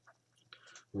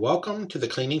Welcome to the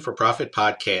Cleaning for Profit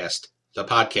podcast, the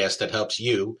podcast that helps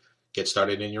you get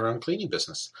started in your own cleaning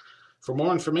business. For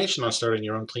more information on starting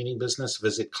your own cleaning business,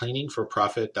 visit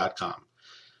cleaningforprofit.com.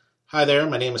 Hi there,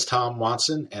 my name is Tom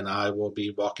Watson, and I will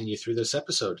be walking you through this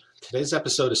episode. Today's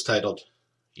episode is titled,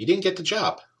 You Didn't Get the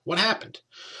Job. What happened?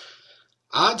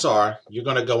 Odds are you're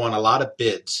going to go on a lot of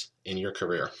bids in your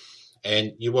career,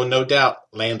 and you will no doubt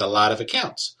land a lot of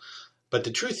accounts. But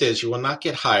the truth is you will not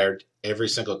get hired every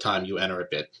single time you enter a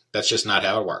bid. That's just not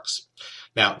how it works.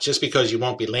 Now, just because you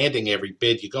won't be landing every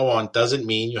bid you go on doesn't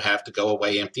mean you have to go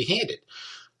away empty-handed.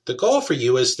 The goal for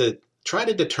you is to try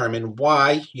to determine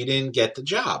why you didn't get the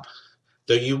job.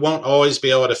 Though you won't always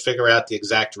be able to figure out the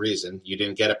exact reason you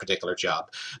didn't get a particular job,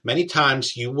 many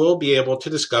times you will be able to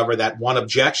discover that one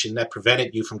objection that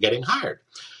prevented you from getting hired.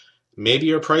 Maybe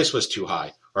your price was too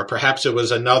high, or perhaps it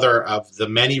was another of the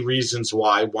many reasons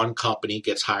why one company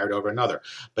gets hired over another.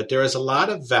 But there is a lot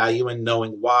of value in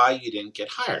knowing why you didn't get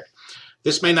hired.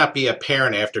 This may not be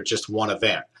apparent after just one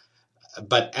event,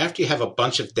 but after you have a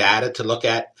bunch of data to look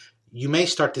at, you may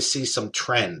start to see some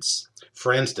trends.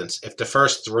 For instance, if the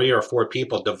first 3 or 4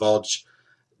 people divulge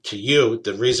to you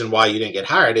the reason why you didn't get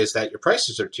hired is that your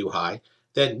prices are too high,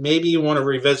 then maybe you want to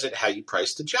revisit how you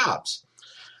price the jobs.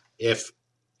 If,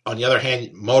 on the other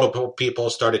hand, multiple people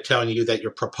started telling you that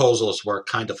your proposals were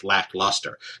kind of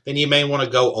lackluster, then you may want to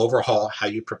go overhaul how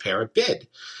you prepare a bid.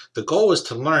 The goal is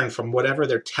to learn from whatever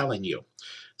they're telling you.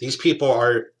 These people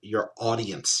are your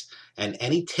audience, and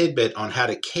any tidbit on how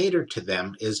to cater to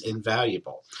them is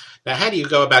invaluable. Now, how do you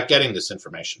go about getting this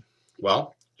information?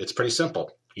 Well, it's pretty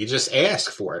simple. You just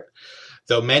ask for it.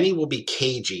 Though many will be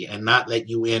cagey and not let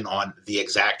you in on the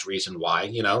exact reason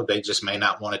why, they just may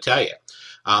not want to tell you.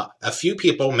 A few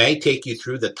people may take you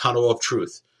through the tunnel of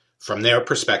truth from their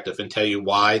perspective and tell you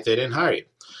why they didn't hire you.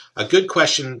 A good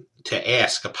question to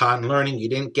ask upon learning you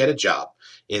didn't get a job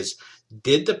is,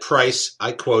 did the price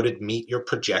I quoted meet your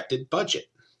projected budget?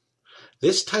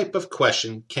 This type of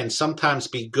question can sometimes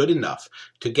be good enough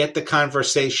to get the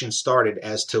conversation started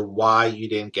as to why you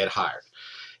didn't get hired.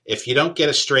 If you don't get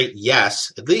a straight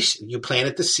yes, at least you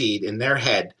planted the seed in their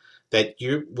head that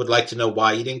you would like to know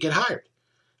why you didn't get hired.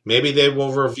 Maybe they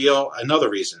will reveal another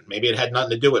reason. Maybe it had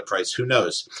nothing to do with price. Who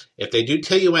knows? If they do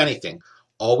tell you anything,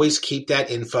 always keep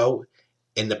that info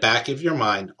in the back of your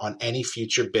mind on any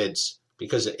future bids,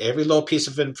 because every little piece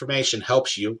of information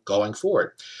helps you going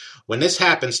forward. When this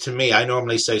happens to me, I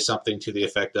normally say something to the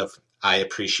effect of, I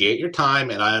appreciate your time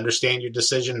and I understand your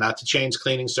decision not to change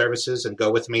cleaning services and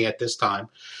go with me at this time.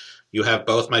 You have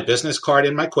both my business card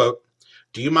and my quote.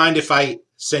 Do you mind if I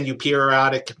send you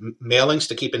periodic mailings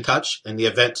to keep in touch in the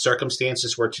event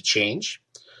circumstances were to change?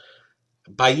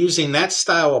 By using that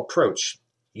style approach,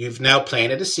 you've now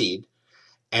planted a seed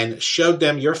and showed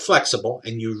them you're flexible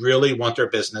and you really want their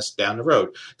business down the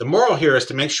road. The moral here is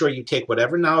to make sure you take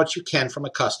whatever knowledge you can from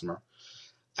a customer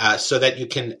so that you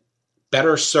can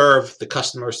better serve the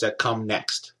customers that come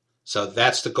next. So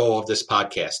that's the goal of this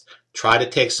podcast. Try to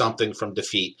take something from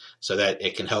defeat so that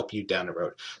it can help you down the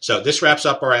road. So this wraps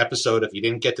up our episode. If you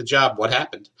didn't get the job, what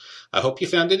happened? I hope you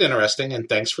found it interesting, and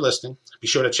thanks for listening. Be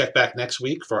sure to check back next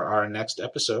week for our next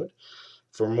episode.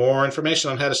 For more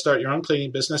information on how to start your own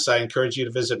cleaning business, I encourage you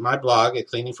to visit my blog at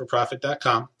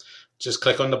cleaningforprofit.com. Just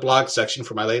click on the blog section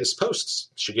for my latest posts.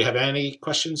 Should you have any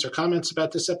questions or comments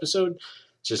about this episode,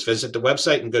 just visit the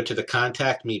website and go to the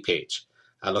Contact Me page.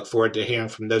 I look forward to hearing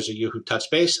from those of you who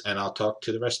touch base, and I'll talk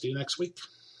to the rest of you next week.